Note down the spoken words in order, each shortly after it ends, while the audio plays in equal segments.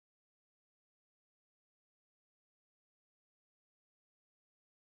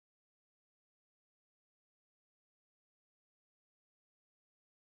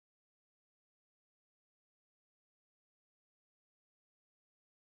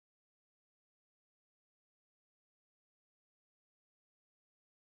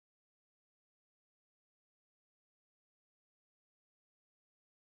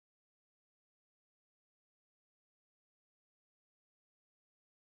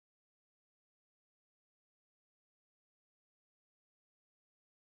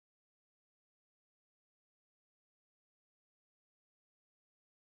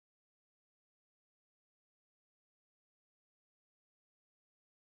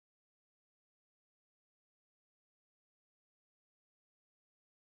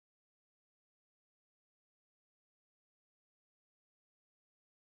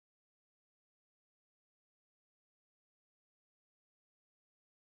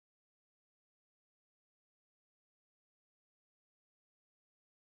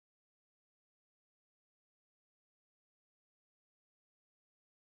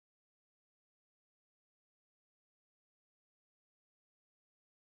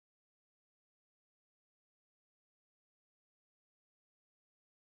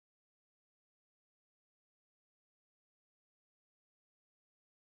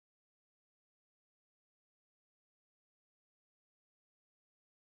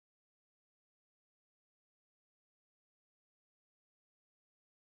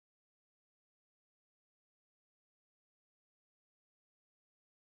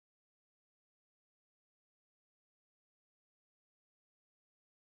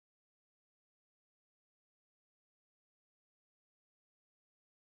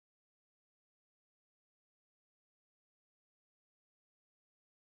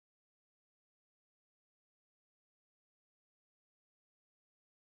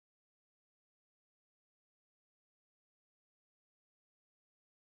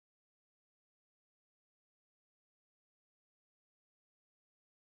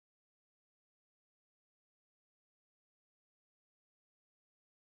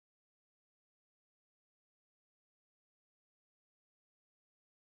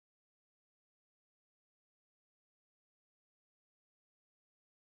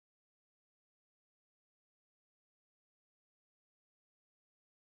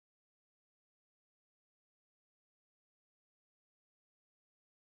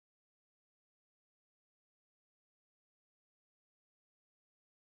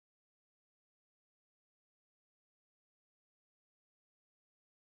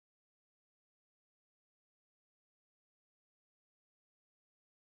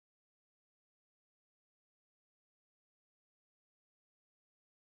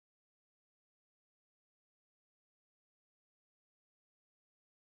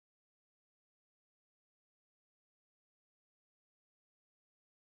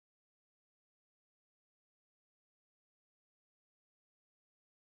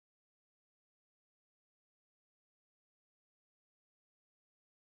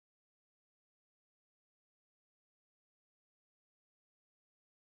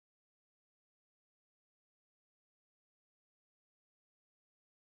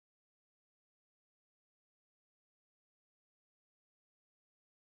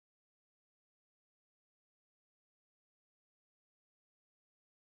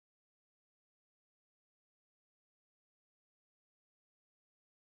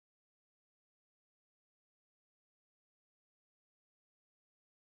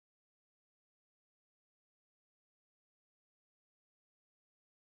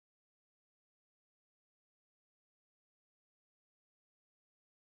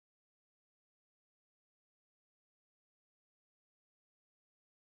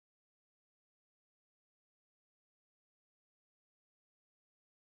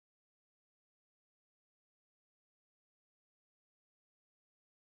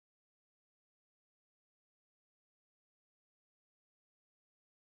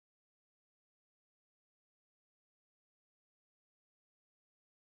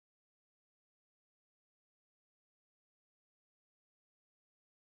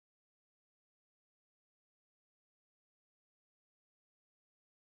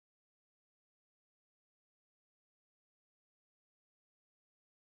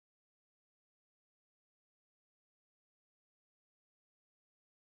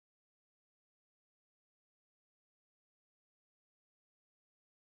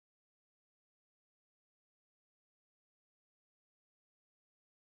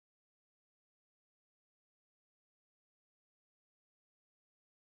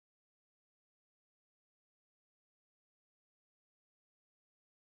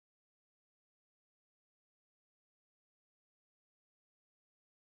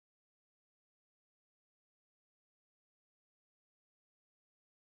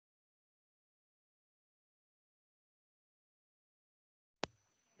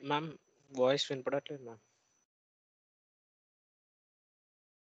Ma'am voice వినపడట్లేదు ma'am.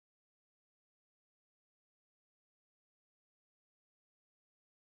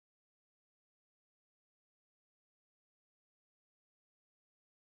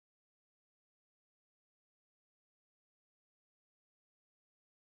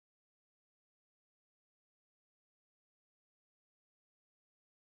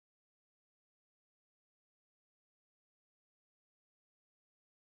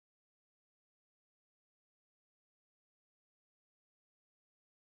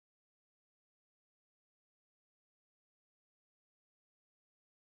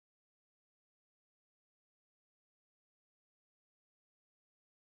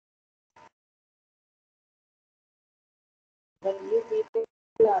 But you people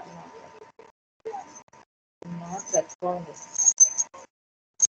are not responding.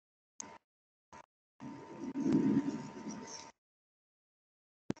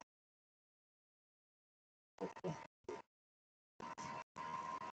 Okay.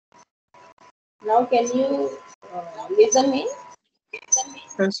 Now can you listen me?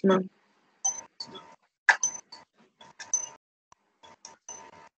 Yes, ma'am.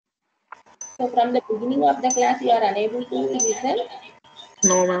 So from the beginning of the class, you are unable to listen.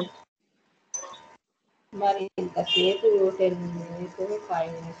 No, ma'am. మరి ఇంతసేపు 10 minutes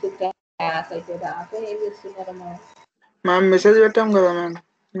 5 minutes class అయితే దాకా ఏం చేస్తున్నారమ్మా? Ma'am message పెట్టాం కదా ma'am,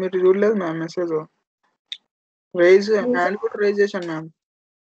 మీరు చూడలేదు ma'am message. Hand కూడా రైజ్ చేశాను మ్యామ్.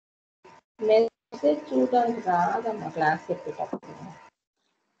 మెసేజ్ చూడడానికి రాదమ్మా క్లాస్ చెప్పేటప్పుడు.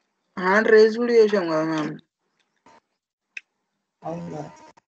 హ్యాండ్ రైజ్ కూడా చేశాం కదా మ్యామ్. అవునా,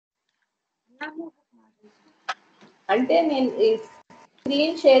 అంటే నేను ఈ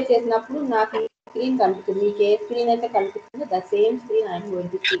స్క్రీన్ షేర్ చేసినప్పుడు నాకు స్క్రీన్ కనిపిస్తుంది. మీకు ఏ స్క్రీన్ అయితే కనిపిస్తుందో the same screen I'm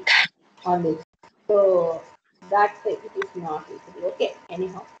going to see on this. So that it is not easy. Okay,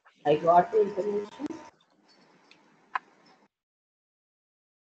 anyhow, I got the information.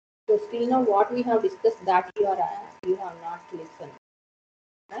 So still now what we have discussed that you have not listened,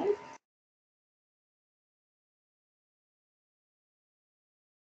 right?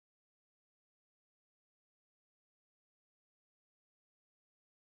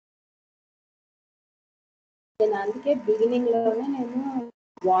 నేను అందుకే beginning లోనే నేను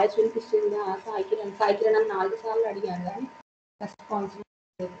voice వినిపిస్తుందా సాయికిరణ్ సాయికిరణ్ అని 4 సార్లు అడిగాను కానీ response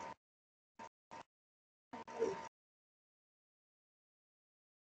లేదు.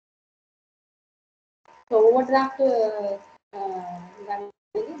 So overdraft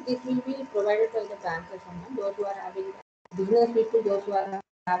this will be provided by the bankers, those who are having business people, those who are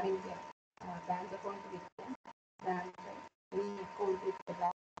having bank account with them, bank account with the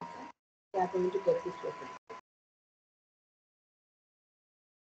bank, they are going to get this facility.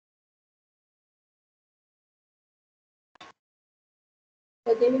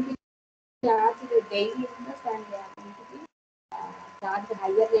 So they will be charged the daily interest and they are going to be charged the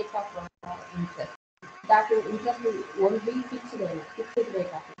higher rate of interest. That interest won't be fixed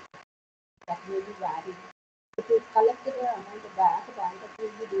rate of interest. That will be varied. If you collect the amount back, the bank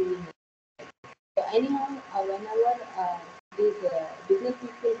will be doing it. So anyhow, whenever these business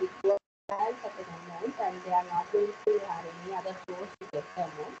people require such an amount and they are not going to have any other source to get the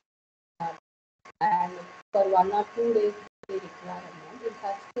amount, and for 1 or 2 days they require amount, in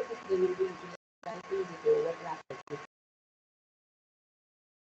such cases they will be utilizing the overdraft facility.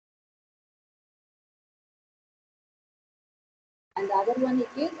 And the other one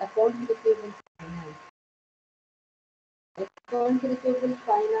it is accounts receivable finance. Accounts receivable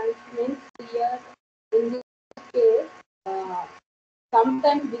finance means here in this case,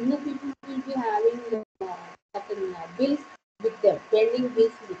 sometimes business people will be having certain bills with them, pending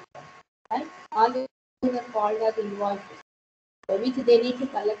bills with them, right? All these are called as invoices, which they need to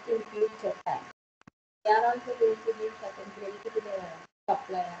collect in future time. They are also going to give certain credit to the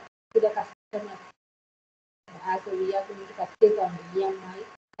supplier, to the customer, as we are going to purchase on the EMI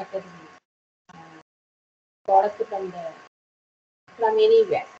certain product from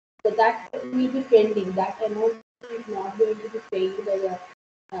anywhere. So that will be pending. That amount is not going to be paid by the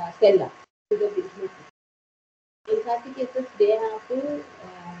seller to the business. In such cases, they have to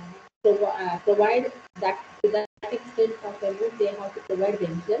provide that to that extent of amount they have to provide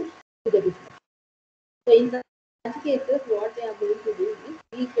themselves to the business. So in such cases, what they are going to do is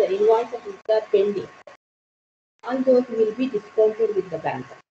these invoices which are pending, all those will be discounted with the bank.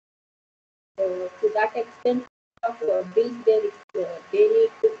 So to that extent of bills they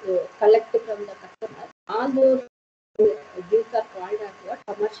need to collect from the customer, all those bills are called as what?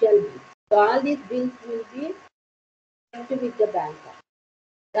 Commercial bills. So all these bills will be with the bank,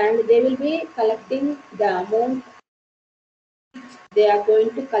 and they will be collecting the amount they are going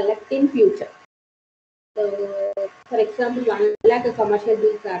to collect in future. So, for example, 1 lakh commercial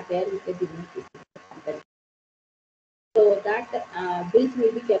bills are there with the business company. So that bills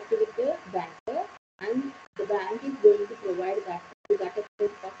will be kept with the banker, and the bank is going to provide that to that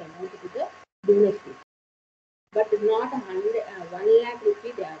extent of amount to the business people. But not 1 lakh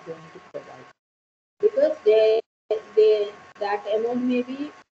rupee they are going to provide, because they that amount may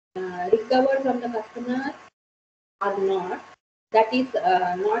be recovered from the customer or not. That is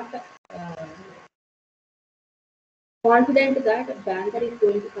not confident that banker is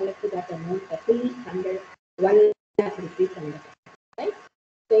going to collect that amount, the full 1 lakh rupees from the customer, right?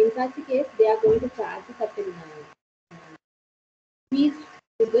 So in such a case, they are going to charge certain fees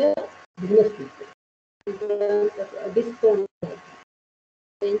to the business people in terms of discount.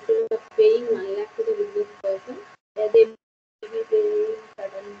 So instead of paying 1 lakh to the business person, they will be paying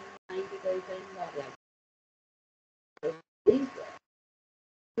certain 90,000 or like. So this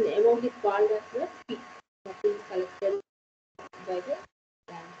amount is called as the fee that is collected by the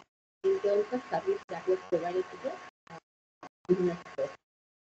bank in terms of service that was provided to the business person.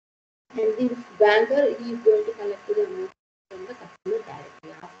 And this banker is going to collect the amount from the customer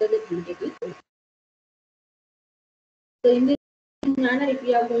directly after the BTech is over. So in this manner, if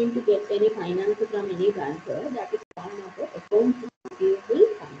you are going to get any finance from any banker, that is form of the account receivable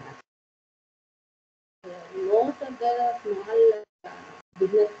finance. Most of the small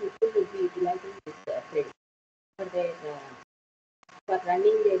business people will be utilizing this credit for their for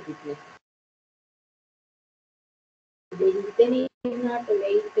running their business. The intent is not to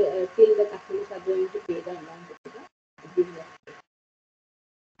wait till the customers are going to pay the amount to the business.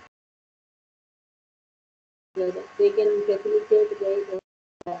 So that they can facilitate their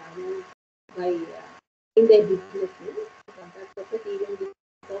amount by in their business. For that purpose, even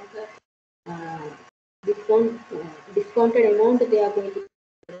discounted amount they are going to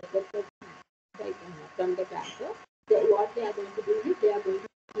from the banker. What they are going to do is they are going to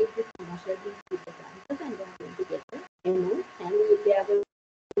keep this commercial deals with the bankers, and they are going to get the amount, and they are going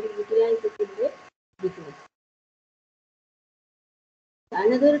to utilize it in their business.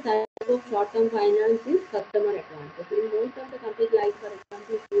 Another type of short-term finance is customer advances. In most of the companies, like for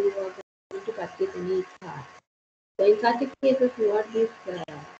example, if you are going to purchase any car, so in such cases, what this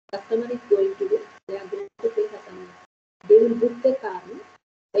customer is going to do, they are going to pay certain. They will book the car.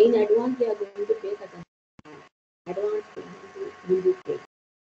 So in advance, they are going to pay certain advance payment will be paid.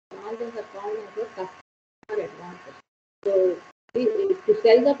 All those are called as a customer advances. So to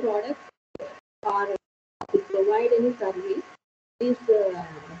sell the product or to provide any service, these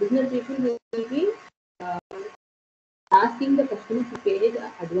business people will be uh, asking the customer to pay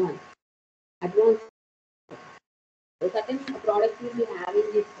the advance. Advance. So certain products will be having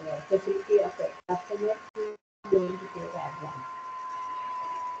this facility of a customer going to pay the advance.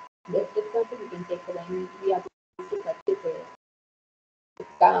 Just example, we can take when we are going to purchase a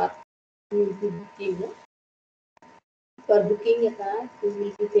car, we will be booking. For booking a car, we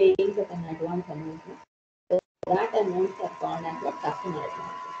will be paying certain advance amount. So that amounts are called as a customer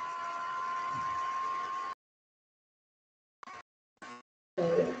advance. So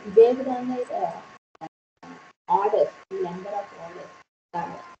based on the orders, number of orders,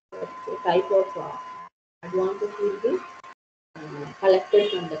 type of advances will be collected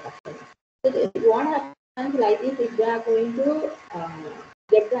from the customer. So what happens like this, if they are going to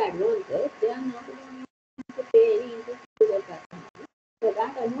get the advances, they are not going to pay any interest to the customer. So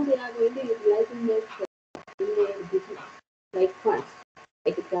that amount they are going to utilize in their business, like funds,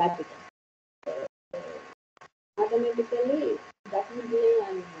 like capital. Automatically, that will be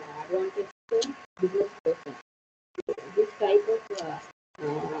an advantage to business person. This type of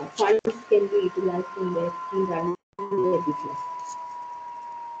funds can be utilized in running their business.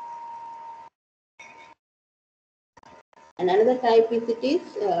 And another type is it is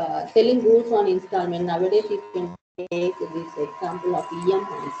selling goods on installment. Nowadays, you can take this example of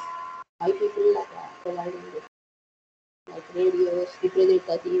EMIs. Why people are providing this, like radios,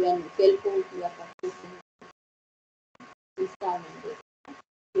 refrigerators, even cell phones, you are purchasing installment.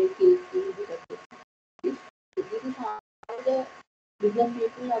 Vehicles, this is how the business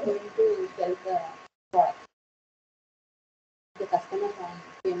people are going to sell the product. The customers on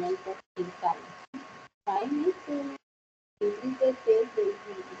payment of installment. Time is to increase their sales, they will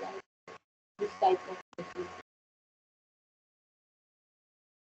utilize this type of business.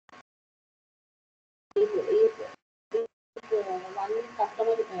 If one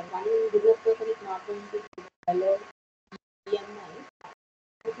customer, one business person is not going to allow EMI,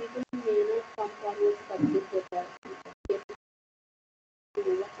 the people may not come forward to purchase the product. To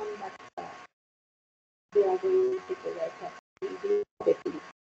overcome that, they are going to provide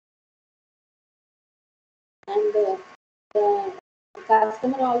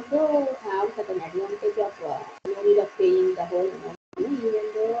customer also have certain advantage of no need of paying the whole amount, even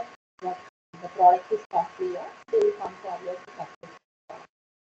though the product is costlier, they will come forward to purchase.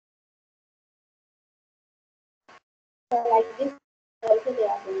 So like this, also they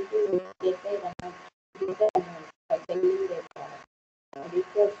are going to get their amount by selling their product.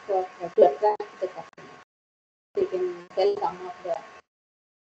 Because to attract the customer, they can sell some of the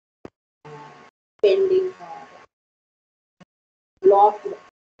pending or blocked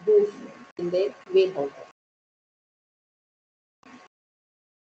goods in their warehouse.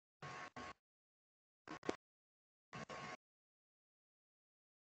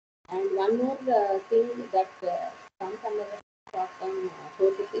 And one more thing that comes under the short-term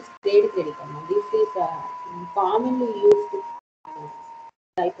sources is trade credit. This is commonly used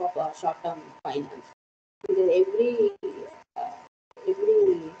type of short-term finance. Because uh, every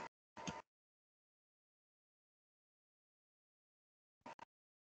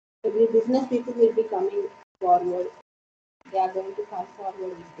every business people will be coming forward. They are going to come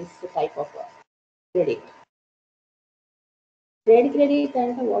forward with this type of credit. Trade credit,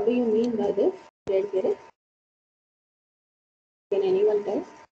 and what do you mean by this trade credit? Can anyone tell?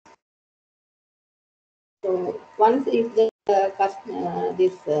 So once if the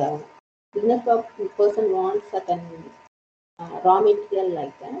this business person wants certain raw material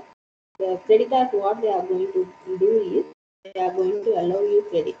like that, the creditors what they are going to do is they are going to allow you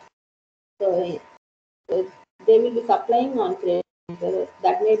credit. So they will be supplying on credit. So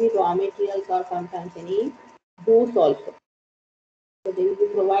that may be raw materials or sometimes any goods also. So they will be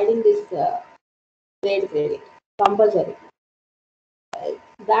providing this trade credit compulsory.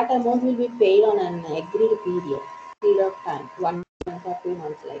 That amount will be paid on an agreed period of time, 1 month or 2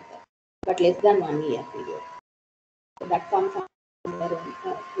 months like that, but less than 1 year period. So that comes under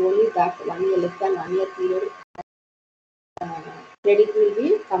only that 1 year, less than 1 year period, credit will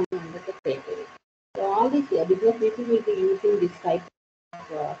be coming under the trade credit. So all these business people will be using this type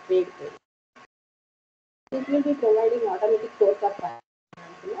of trade credit. This will be providing automatic source of finance.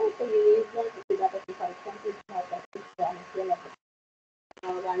 So you need not to that, for example, if you have a fixed raw material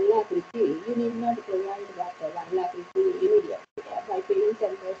of 1 lakh rupee, you need not provide that 1 lakh rupee immediately. By paying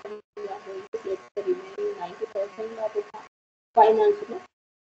 10%, you are going to get the remaining 90% of the finance,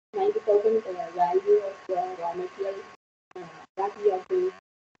 90% value of raw material that we are going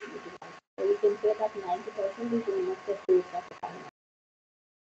to utilize. So we can say that 90% is enough for source of the finance.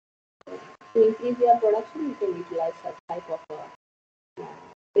 So to increase your production, you can utilize such type of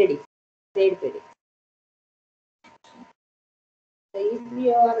credit, trade credit. So if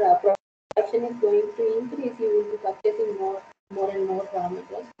your production is going to increase, you will be purchasing more and more raw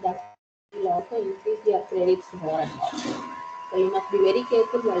materials. That will also increase your credits more and more. So you must be very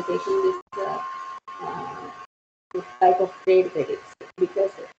careful while taking this type of trade credits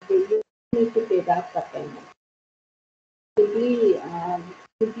because you need to pay back that payment. Simply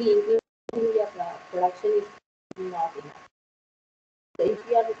increasing your production is not enough. So if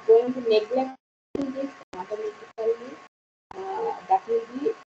you are going to neglect this automatically, that will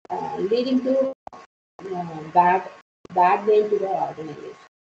be leading to bad name to the organization.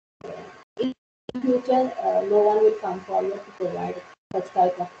 In future, no one will come forward to provide such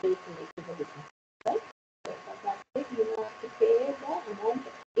type of trade credit to the business. Right? So for that sake, you have to pay the amount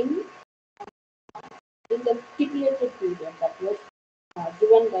in the stipulated period that was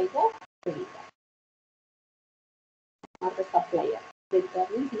given by the creditor or the supplier. Creditor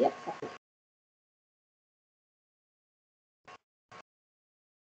means here supplier.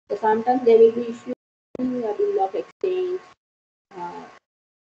 So sometimes they will be issuing a bill of exchange. Uh,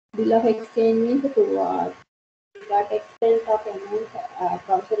 bill of exchange means to that extent of amount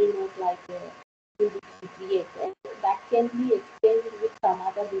promissory note like to be created, that can be exchanged with some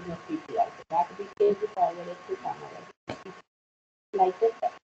other business people also. That we can be forwarded to some other business people. Like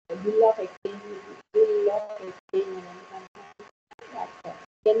that, the bill of exchange and that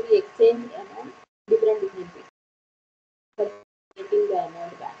can be exchanged among different people for getting the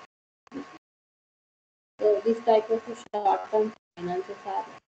amount back. So this type of short-term finances are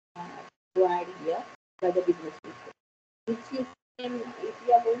provided here by the business people, which you can, if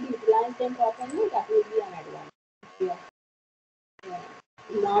you are going to utilize them properly, that will be an advantage. If you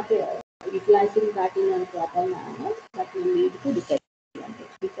are not utilizing that in a proper manner, that will lead to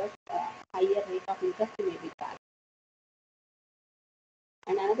disadvantage because higher rate of interest may be charged.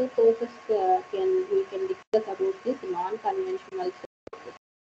 And another sources we can discuss about this non-conventional sources.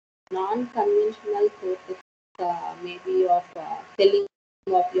 Non-conventional sources may be of selling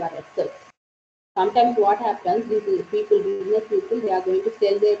of your assets. Sometimes what happens, these people, business people, they are going to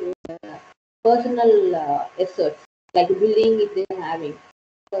sell their personal assets like a building if they are having.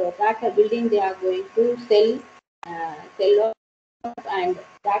 So that building they are going to sell off, and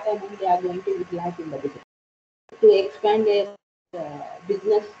that amount they are going to utilize in the business to expand their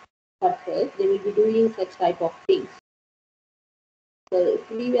business purpose. They will be doing such type of things. So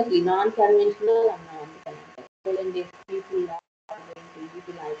previously non-conventional and non-conventional, and these people are going to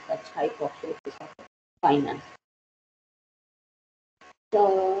utilize such type of sources of finance.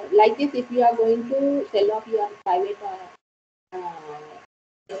 So like this, if you are going to sell off your private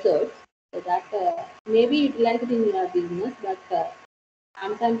research, so that may be utilized in your business, but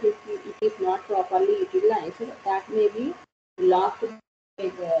sometimes if it is not properly utilized, that may be lost by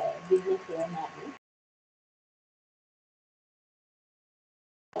the business owner.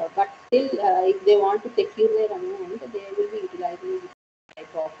 But still, if they want to secure their amount, they will be utilizing this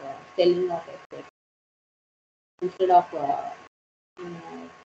type of selling of assets instead of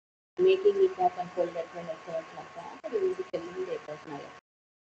making it as a collateral assets like that. They will be selling their personal assets.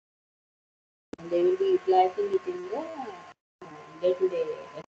 And they will be utilizing it in the day-to-day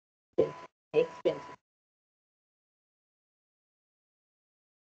expenses.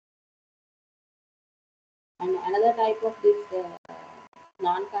 And another type of this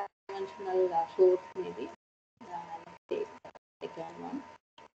non-conventional source maybe, let's take the second one,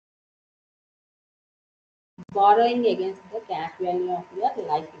 borrowing against the cash value of your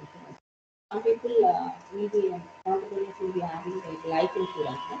life insurance. Some people will be entrepreneurs will be having like life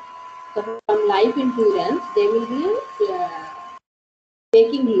insurance. So from life insurance, they will be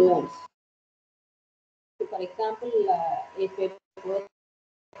taking loans. So for example, if a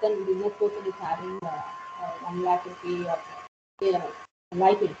business person is having 1 lakh rupee of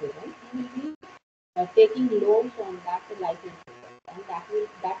life insurance, he will be taking loans on that life insurance, and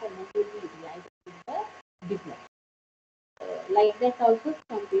that amount will be utilized in the business. Like that also,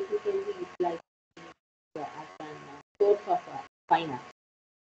 some people can be utilized as a source of finance.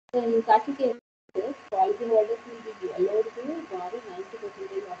 So in such cases, policyholders will be allowed to borrow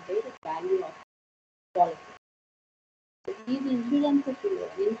 90% of their value of policy. So these insurers,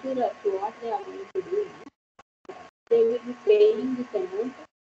 what they are going to do, they will be paying this amount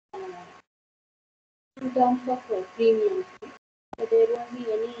in terms of premiums. So there won't be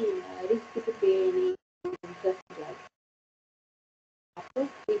any risk to pay any interest like. Of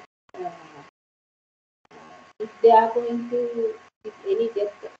course, if they are going to, if any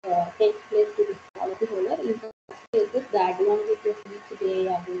death takes place to this policyholder, in such cases, the advantages which they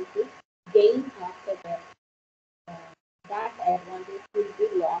are going to gain after that advantage will be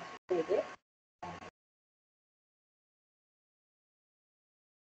lost by the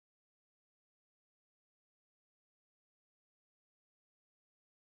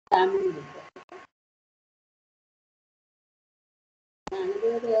family member.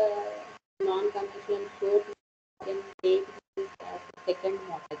 Another non-conventional source can take this as a second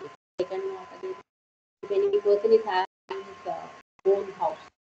mortgage. Second mortgage, if any person is having his own house,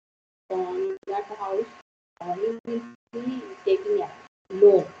 so on that house, he will be taking a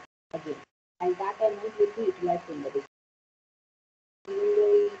loan again, and that amount will be utilized in the business. Even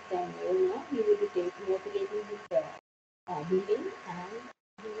though he is an owner, he will be mortgaging his building, and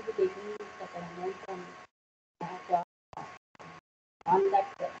he will be taking certain amount from on that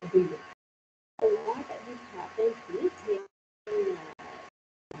building. So what this happens is they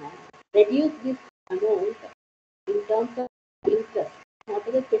can reduce this amount in terms of interest.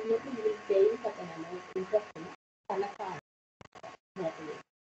 Mortgage definitely you will pay certain amount interest in Tanaka mortgage.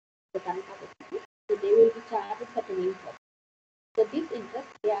 The Tanaka definitely. So they will be charged certain interest. So this interest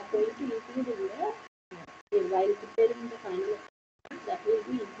they are going to include in the while preparing the final that will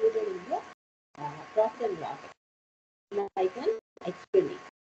be included in the profit and loss. Now I can explain it.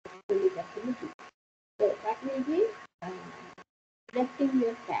 So that will be deducting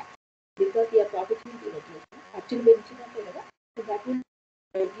your tax because your profit will be reduced. Actually, so that will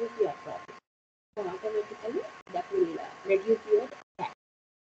reduce your profit. So automatically that will reduce your tax.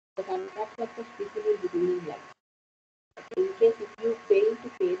 So from that purpose, people will be doing like in case if you fail to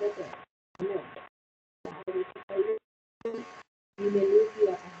pay the amount, automatically you may lose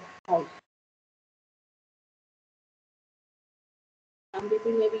your house. Some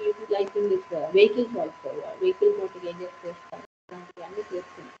people may be utilizing this vehicles also, vehicle mortgages,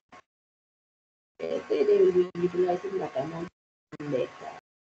 they will be utilizing that amount in their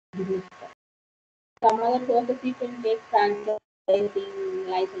business. Some other sources you can take franchising,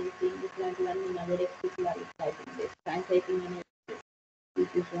 licensing, different one nowadays people are utilizing this franchising and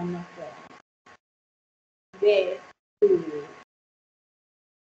this is one of the way to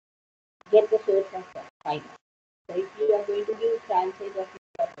get the source of finance. So if you are going to give franchise of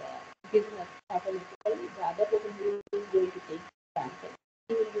your business, automatically the other person will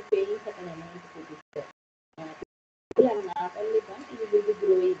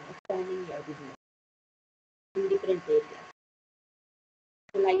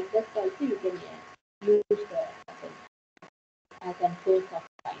So like that also you can use the as a source of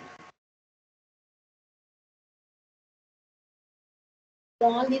finance. So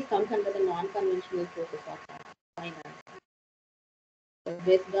all these comes under the non-conventional sources of finance. So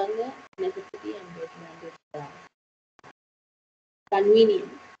based on the necessity and based on this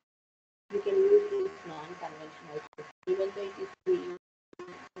convenience, you can use these non-conventional sources. Even though it is free,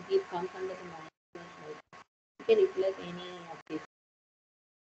 these comes under the non-conventional. You can replace any of these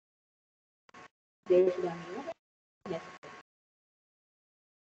based on your necessity.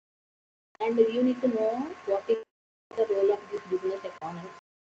 And you need to know what is the role of this business economist.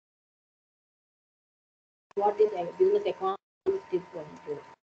 What is a business economist is going to.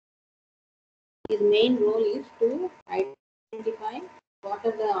 His main role is to identify what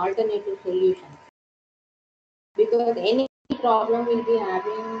are the alternative solutions. Because any problem will be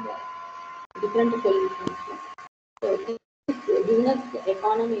having different solutions. So this business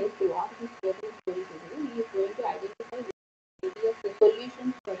economist, what this person is going to do, he is going to identify various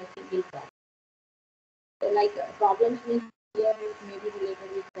solutions for a single problem. So like problems means here may be related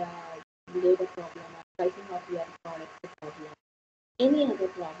with labor problem or pricing of your product problem. Any other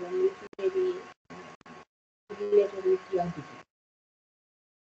problem which may be related with your business.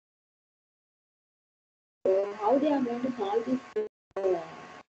 So how they are going to solve these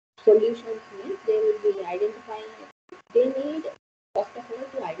solutions means they will be identifying. They need first of all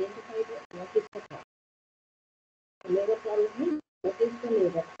to identify what is the problem. The labor problem means what is the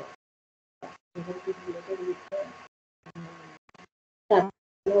labor problem. Whether it is related with the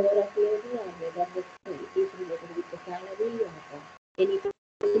turnover of labor or whether it is related with the salary or any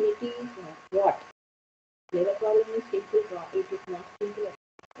facilities or what. Labor problem is simple. It is not simple.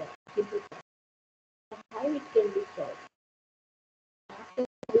 Simple. How it can be solved.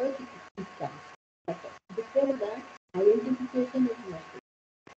 Afterwards it comes. But before that, identification is necessary.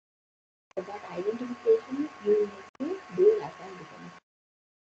 For that identification, you need to do Latin definition.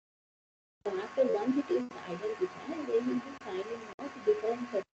 So after once it is identified, they will be finding out different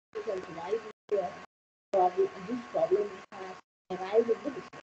results why this problem has arrived in the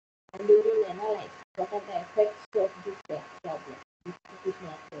business. And they will analyze what are the effects of this problem. If it is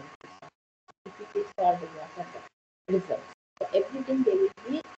not solved, if it is solved, what are the results. So everything they will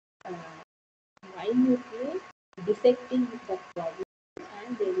be minutely dissecting the problem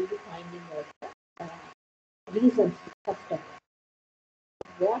and they will be finding out the reasons first of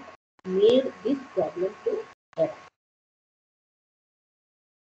all. What made this problem to arise?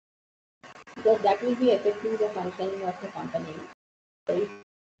 Because that will be affecting the functioning of the company. So it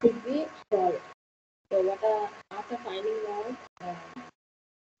should be solved. So what after finding out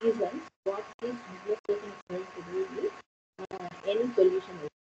reasons, what this business person is going to do is any solution is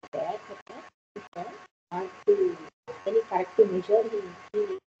there for that is done or to any corrective measure he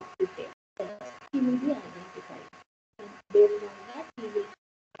will to take. So he will be identified. And based on that, he will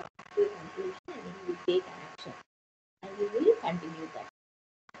come to a conclusion and he will take action. And we will continue that.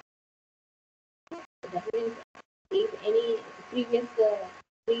 So that means if any previous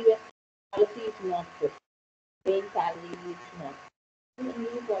policy is not good, paying salary is not, the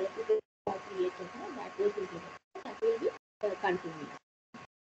new policy that are created that was implemented, that will be continued.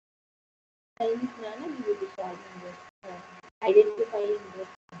 So in this manner, we will be solving this, identifying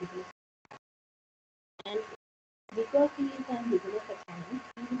this business. And because he is a business economist,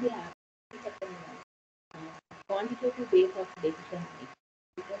 he will be having certain quantitative base of decision making.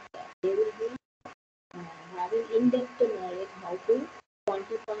 Because they will be having in-depth knowledge how to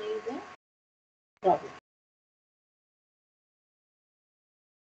quantify the problem.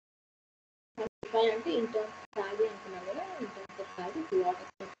 Quantify అంటే in terms of salary అంటున్నాం కదా, in terms of salary to what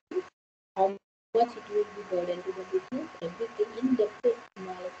extent, how much it will be burden to the business, everything in-depth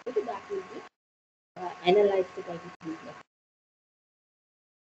knowledge that will be analyzed by this business.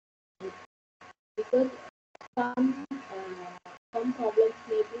 Because some problems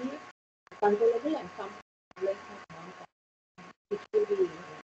may be controllable and some problems are not, which will be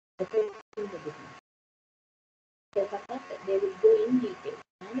affecting the business. So for that, they will go in detail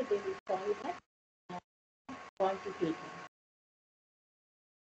and they will solve that quantitative,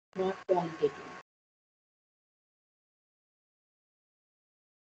 not qualitative.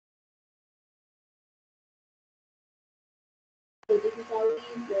 So this is how he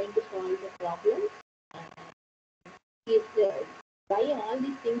is going to solve the problem. Is why all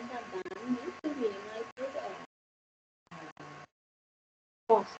these things are done is to minimize the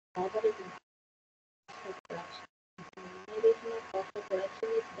cost, operating cost of production. Minimization of cost of production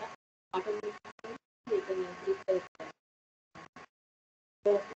is the automation we can increase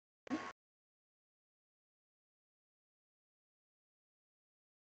the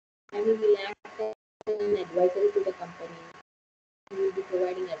and we will act as an advisor to the company. We will be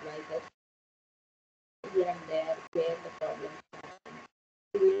providing advices here and there where the problems happen.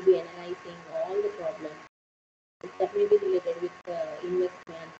 We will be analyzing all the problems that may be related with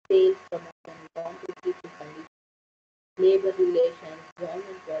investment, sales, promotion, competitive conditions, labor relations,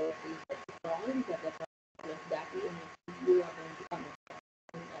 government policies, all these are the problems that you are going to come across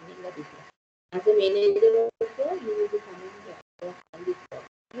in running the business. As a manager also, you will be coming across all these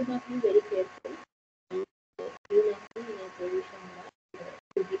problems. You must be very careful and you must be in a position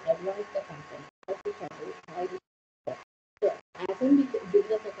to be advise the company how to solve all these problems. So as a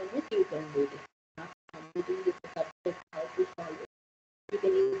business economist, you can do this. After completing this subject, how to solve it, you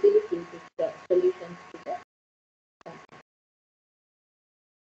can easily give this solutions to the company.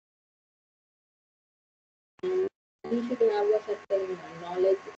 And we should have a certain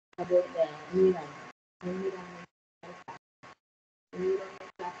knowledge about the environment.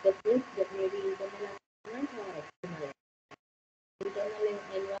 Environment factors means that may be internal environment or external. Internal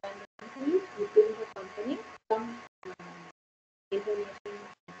environment means within the company some information,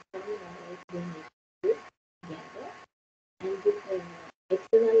 some knowledge they need to gather, and this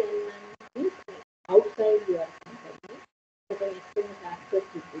external environment means outside your company. Certain external factors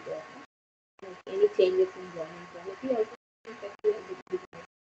will be there. Like any changes in government policy also affect your business.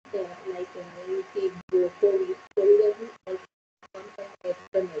 Like you see COVID also one kind of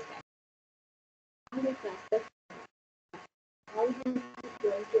external factor. How the factors, how this is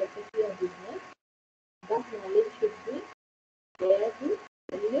going to affect your business, that knowledge should be there to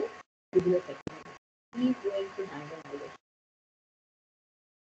tell your business economics. He is going to handle all this.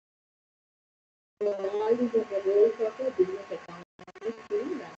 So all these are the roles of a business economist in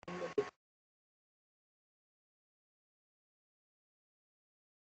running the business.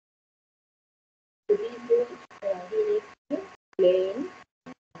 So these roles he needs to play in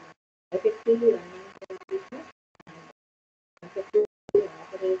effectively running the business and effectively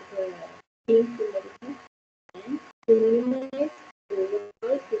operate teams in the business and to minimize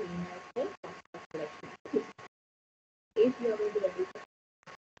overall to minimize the cost of production. If you are going to reduce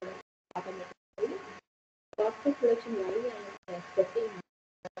automatically, cost of production value and expecting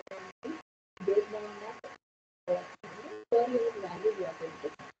based on that per unit value you are going to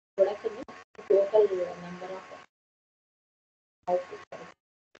production is total number of output.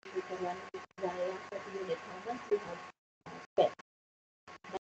 If you run 1 lakh of units, how much you have spent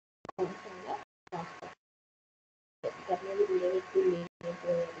comes on the cost of that may be related to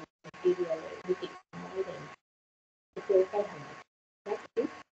labor, material, everything, all the total how much. That is,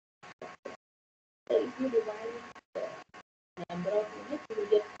 so if you divide the number of units, you will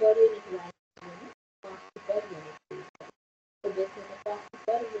get per unit value, cost per unit. So based on the cost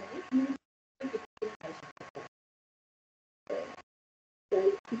per unit, you will be fixing price. So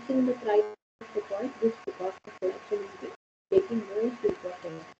fixing the price of the point, this cost of production will be taking most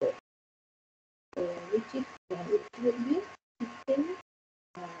important step, which will be fixing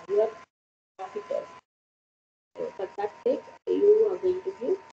your profit also. So for that sake, you are going to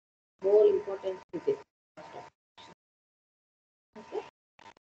give more importance to this cost of production. Okay,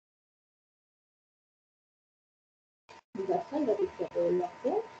 that's all. That is the role of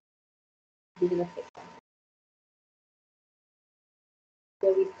the business economy. So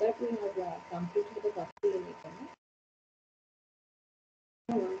with that, we have completed the first unit.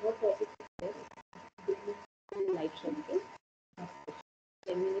 Now one more topic is there, business and life cycle.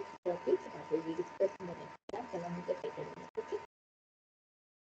 10 minutes topic that will be discussed in the next class along with the second unit. Okay.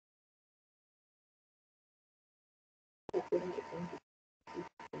 That's what I'm going to